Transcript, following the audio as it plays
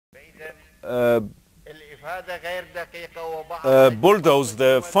bulldoze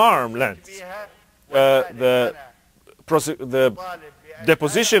the farmland. The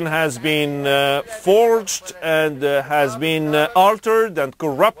deposition has been forged and has been altered and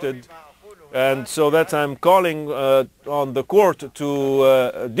corrupted, and so that I'm calling on the court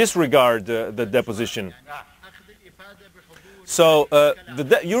to disregard the deposition. So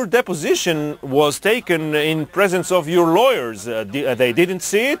your deposition was taken in presence of your lawyers. They didn't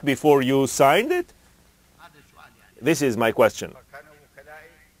see it before you signed it? This is my question.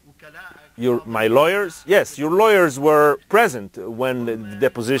 My lawyers? Yes, your lawyers were present when the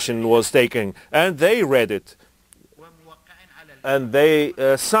deposition was taken, and they read it. And they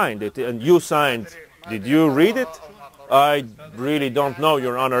signed it, and you signed. Did you read it? I really don't know,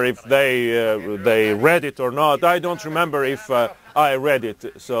 Your Honor, if they read it or not. I don't remember if I read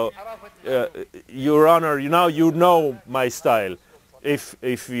it. So, Your Honor, you know my style. If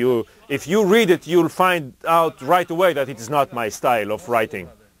you read it, you'll find out right away that it is not my style of writing.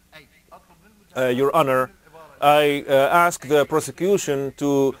 Your Honor, I ask the prosecution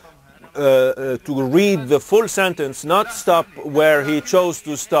to read the full sentence, not stop where he chose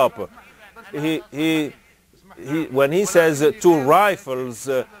to stop. When he says 2 rifles,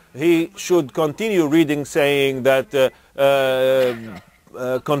 he should continue reading, saying that,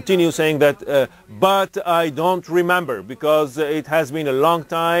 but I don't remember, because it has been a long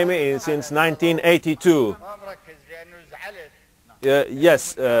time, since 1982.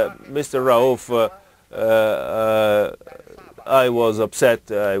 Yes, Mr. Raouf, I was upset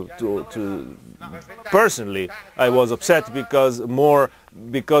personally. I was upset because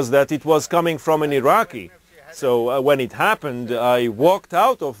that it was coming from an Iraqi. So when it happened, I walked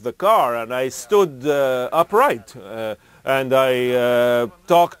out of the car and I stood upright and I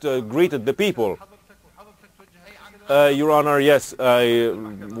greeted the people. Your Honor, yes, I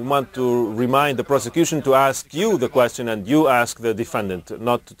want to remind the prosecution to ask you the question and you ask the defendant,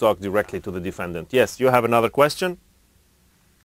 not to talk directly to the defendant. Yes, you have another question?